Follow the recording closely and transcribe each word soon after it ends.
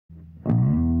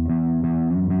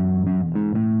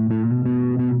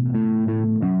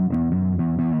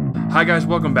Hi guys,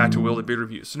 welcome back to WildeBeard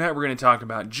Reviews. So now we're going to talk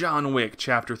about John Wick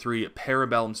Chapter 3,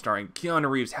 Parabellum, starring Keanu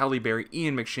Reeves, Halle Berry,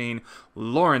 Ian McShane,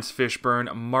 Lawrence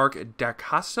Fishburne, Mark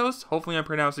Dacascos, hopefully I'm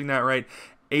pronouncing that right,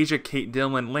 Asia Kate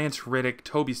Dillon, Lance Reddick,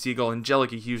 Toby Siegel,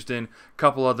 Angelica Houston, a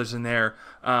couple others in there.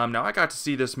 Now I got to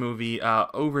see this movie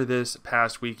over this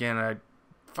past weekend, and I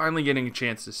finally getting a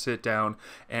chance to sit down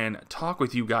and talk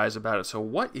with you guys about it. So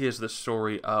what is the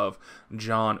story of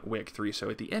John Wick 3? So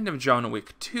at the end of John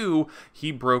Wick 2,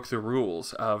 he broke the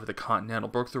rules of the Continental,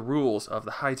 broke the rules of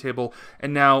the High Table,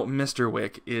 and now Mr.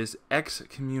 Wick is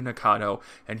excommunicado,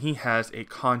 and he has a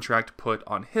contract put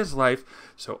on his life,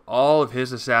 so all of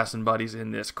his assassin buddies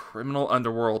in this criminal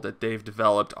underworld that they've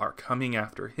developed are coming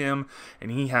after him,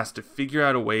 and he has to figure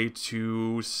out a way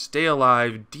to stay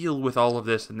alive, deal with all of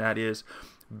this, and that is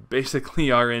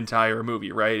basically our entire movie,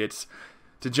 right? It's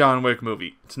a John Wick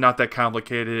movie. It's not that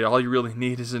complicated. All you really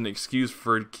need is an excuse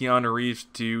for Keanu Reeves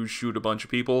to shoot a bunch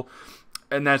of people,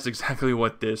 and that's exactly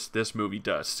what this movie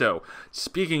does. So,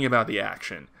 speaking about the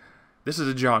action, this is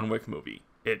a John Wick movie.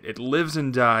 It lives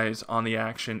and dies on the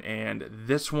action, and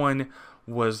this one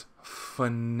was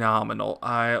phenomenal.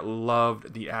 I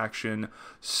loved the action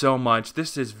so much.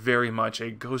 This is very much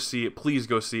a go see it, please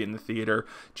go see it in the theater,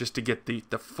 just to get the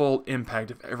full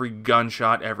impact of every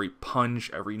gunshot, every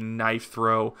punch, every knife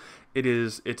throw.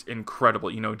 It's incredible,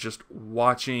 you know, just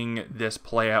watching this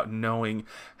play out, knowing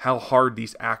how hard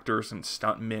these actors and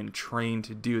stuntmen train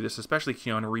to do this, especially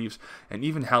Keanu Reeves and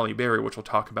even Halle Berry, which we'll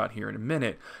talk about here in a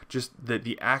minute. Just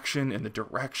the action and the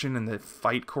direction and the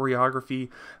fight choreography,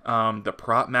 the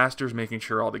prop masters making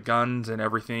sure all the guns and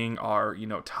everything are, you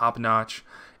know, top notch.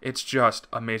 It's just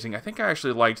amazing. I think I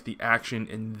actually liked the action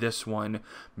in this one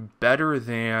better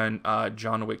than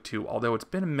John Wick 2, although it's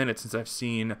been a minute since I've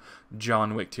seen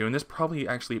John Wick 2, and this probably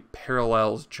actually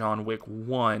parallels John Wick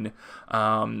 1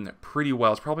 pretty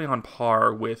well. It's probably on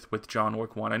par with John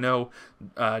Wick 1. I know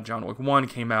John Wick 1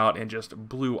 came out and just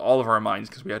blew all of our minds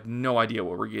because we had no idea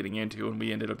what we're getting into, and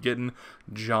we ended up getting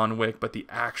John Wick, but the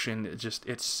action,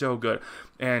 it's so good.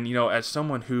 And, you know, as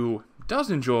someone who does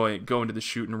enjoy going to the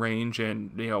shooting range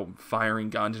and, you know, firing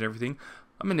guns and everything,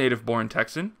 I'm a native-born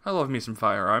Texan. I love me some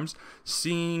firearms.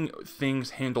 Seeing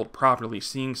things handled properly,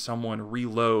 seeing someone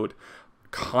reload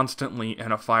constantly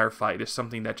in a firefight is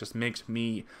something that just makes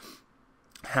me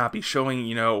happy. Showing,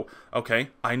 you know, okay,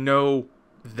 I know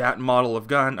that model of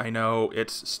gun, I know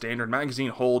its standard magazine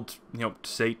holds, you know,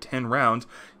 say 10 rounds.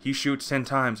 He shoots 10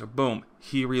 times, boom,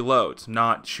 he reloads,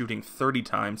 not shooting 30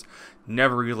 times,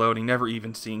 never reloading, never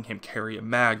even seeing him carry a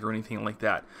mag or anything like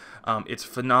that. It's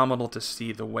phenomenal to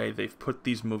see the way they've put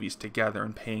these movies together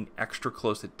and paying extra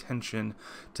close attention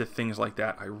to things like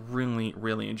that. I really,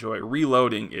 really enjoy it.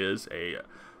 Reloading is a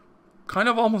kind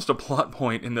of almost a plot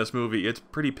point in this movie. It's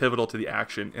pretty pivotal to the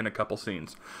action in a couple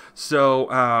scenes.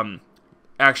 So,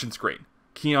 action's great.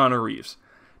 Keanu Reeves.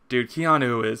 Dude,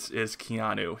 Keanu is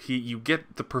Keanu. You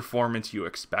get the performance you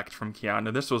expect from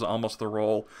Keanu. This was almost the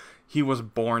role he was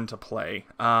born to play.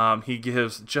 He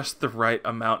gives just the right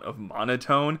amount of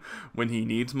monotone when he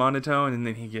needs monotone, and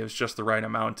then he gives just the right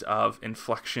amount of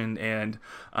inflection and,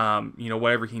 you know,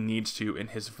 whatever he needs to in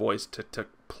his voice to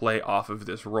play off of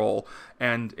this role,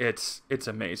 and it's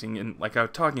amazing. And like I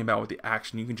was talking about with the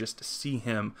action, you can just see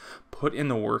him put in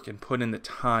the work and put in the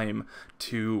time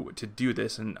to do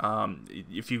this. And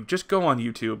if you just go on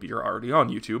YouTube, you're already on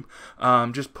YouTube,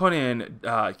 just put in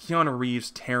Keanu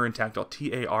Reeves Tactical,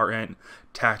 T-A-R-N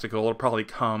Tactical. It'll probably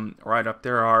come right up.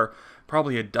 There are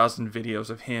probably a dozen videos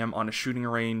of him on a shooting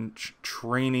range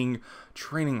training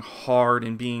hard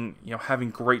and being, you know, having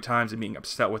great times and being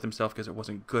upset with himself because it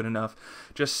wasn't good enough.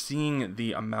 Just seeing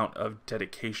the amount of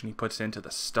dedication he puts into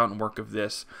the stunt work of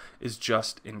this is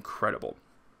just incredible.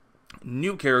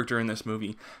 New character in this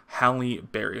movie, Halle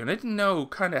Berry, and I didn't know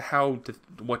kind of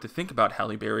what to think about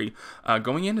Halle Berry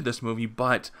going into this movie,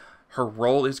 but her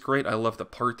role is great. I love the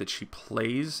part that she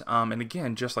plays, and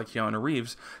again, just like Keanu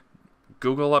Reeves,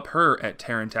 Google up her at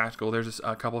Tactical. There's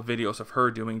a couple of videos of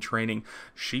her doing training.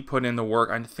 She put in the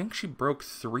work. I think she broke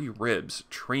 3 ribs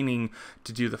training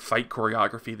to do the fight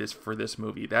choreography for this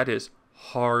movie. That is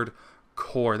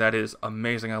hardcore. That is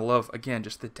amazing. I love, again,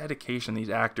 just the dedication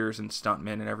these actors and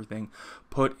stuntmen and everything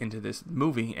put into this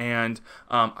movie. And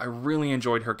I really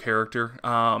enjoyed her character.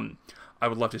 I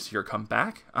would love to see her come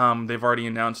back. They've already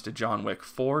announced a John Wick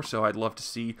 4, so I'd love to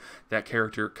see that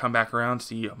character come back around,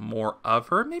 see more of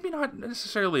her. Maybe not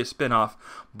necessarily a spin-off,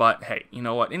 but hey, you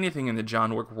know what? Anything in the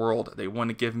John Wick world they want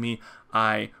to give me,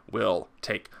 I will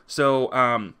take. So,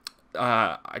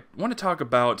 I want to talk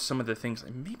about some of the things I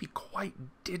maybe quite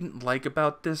didn't like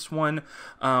about this one,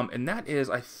 and that is,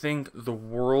 I think, the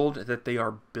world that they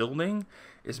are building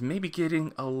is maybe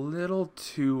getting a little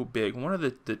too big. One of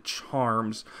the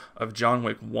charms of John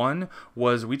Wick 1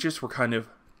 was we just were kind of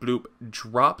bloop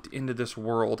dropped into this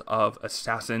world of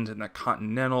assassins and the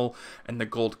Continental and the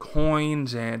gold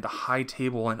coins and the high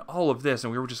table and all of this,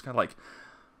 and we were just kind of like,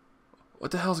 what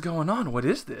the hell's going on? What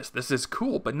is this? This is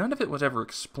cool, but none of it was ever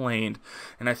explained.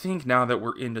 And I think now that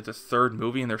we're into the third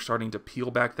movie and they're starting to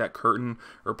peel back that curtain,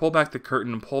 or pull back the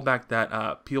curtain and pull back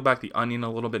that, peel back the onion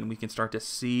a little bit, and we can start to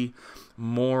see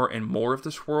more and more of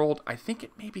this world, I think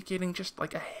it may be getting just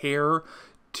like a hair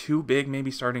too big,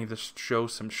 maybe starting to show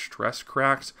some stress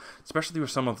cracks, especially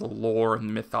with some of the lore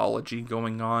and mythology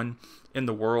going on in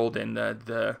the world, and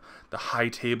the high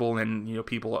table, and you know,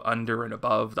 people under and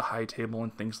above the high table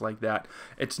and things like that.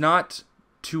 It's not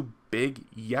too big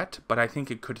yet, but I think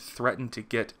it could threaten to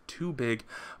get too big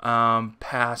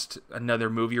past another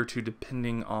movie or two,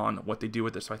 depending on what they do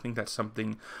with this. So I think that's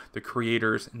something the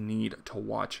creators need to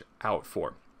watch out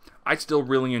for. I still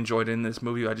really enjoyed it in this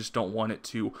movie. I just don't want it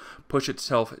to push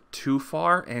itself too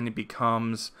far, and it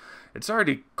becomes, it's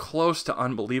already close to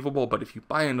unbelievable, but if you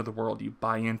buy into the world, you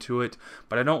buy into it.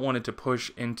 But I don't want it to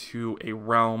push into a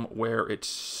realm where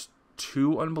it's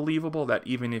too unbelievable that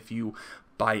even if you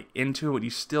buy into it,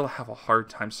 you still have a hard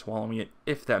time swallowing it,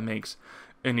 if that makes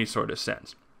any sort of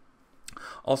sense.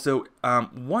 Also,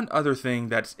 one other thing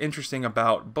that's interesting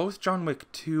about both John Wick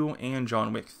 2 and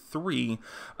John Wick 3,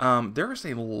 there is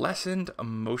a lessened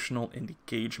emotional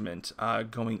engagement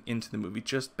going into the movie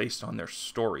just based on their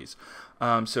stories.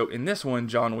 So in this one,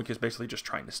 John Wick is basically just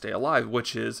trying to stay alive,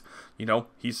 which is, you know,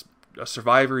 he's a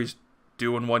survivor, he's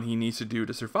doing what he needs to do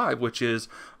to survive, which is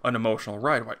an emotional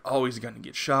ride, right? Oh, he's going to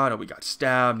get shot, oh, we got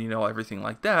stabbed, you know, everything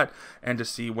like that, and to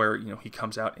see where, you know, he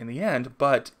comes out in the end.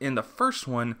 But in the first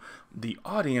one, the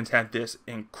audience had this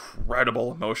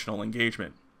incredible emotional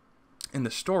engagement in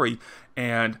the story,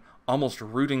 and almost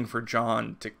rooting for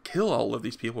John to kill all of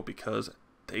these people because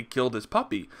they killed his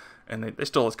puppy, and they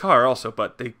stole his car also,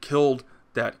 but they killed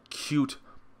that cute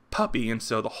puppy, and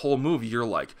so the whole movie you're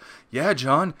like, yeah,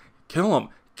 John, kill him.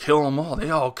 Kill them all. They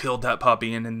all killed that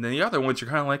puppy. And then the other ones, you're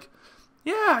kind of like,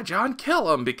 yeah, John,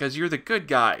 kill him because you're the good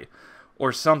guy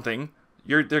or something.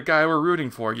 You're the guy we're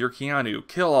rooting for. You're Keanu.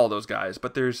 Kill all those guys.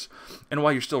 But there's, and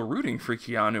while you're still rooting for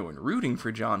Keanu and rooting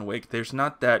for John Wick, there's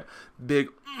not that big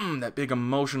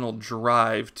emotional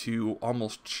drive to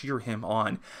almost cheer him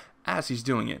on as he's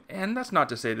doing it. And that's not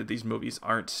to say that these movies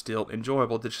aren't still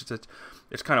enjoyable. It's just that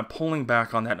it's kind of pulling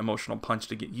back on that emotional punch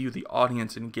to get you, the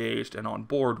audience, engaged and on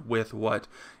board with what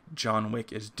John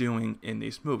Wick is doing in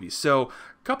these movies. So,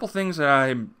 a couple things that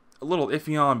I'm a little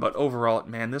iffy on, but overall,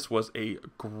 man, this was a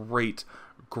great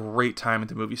time at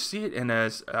the movie. See it in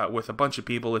as with a bunch of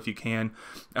people if you can.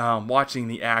 Watching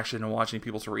the action and watching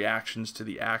people's reactions to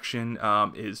the action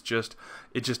is just,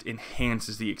 it just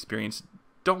enhances the experience.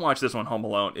 Don't watch this one home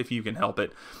alone if you can help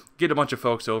it. Get a bunch of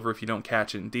folks over if you don't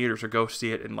catch it in theaters, or go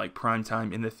see it in like prime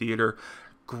time in the theater.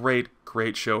 Great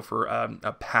show for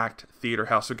a packed theater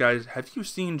house. So guys, have you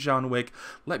seen John Wick?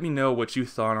 Let me know what you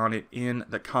thought on it in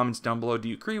the comments down below. Do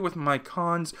you agree with my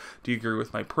cons? Do you agree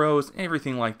with my pros?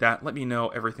 Everything like that. Let me know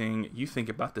everything you think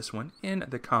about this one in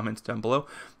the comments down below.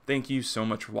 Thank you so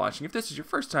much for watching. If this is your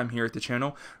first time here at the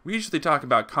channel, we usually talk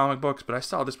about comic books, but I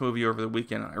saw this movie over the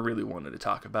weekend and I really wanted to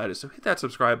talk about it. So hit that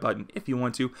subscribe button if you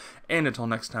want to. And until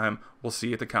next time, we'll see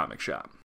you at the comic shop.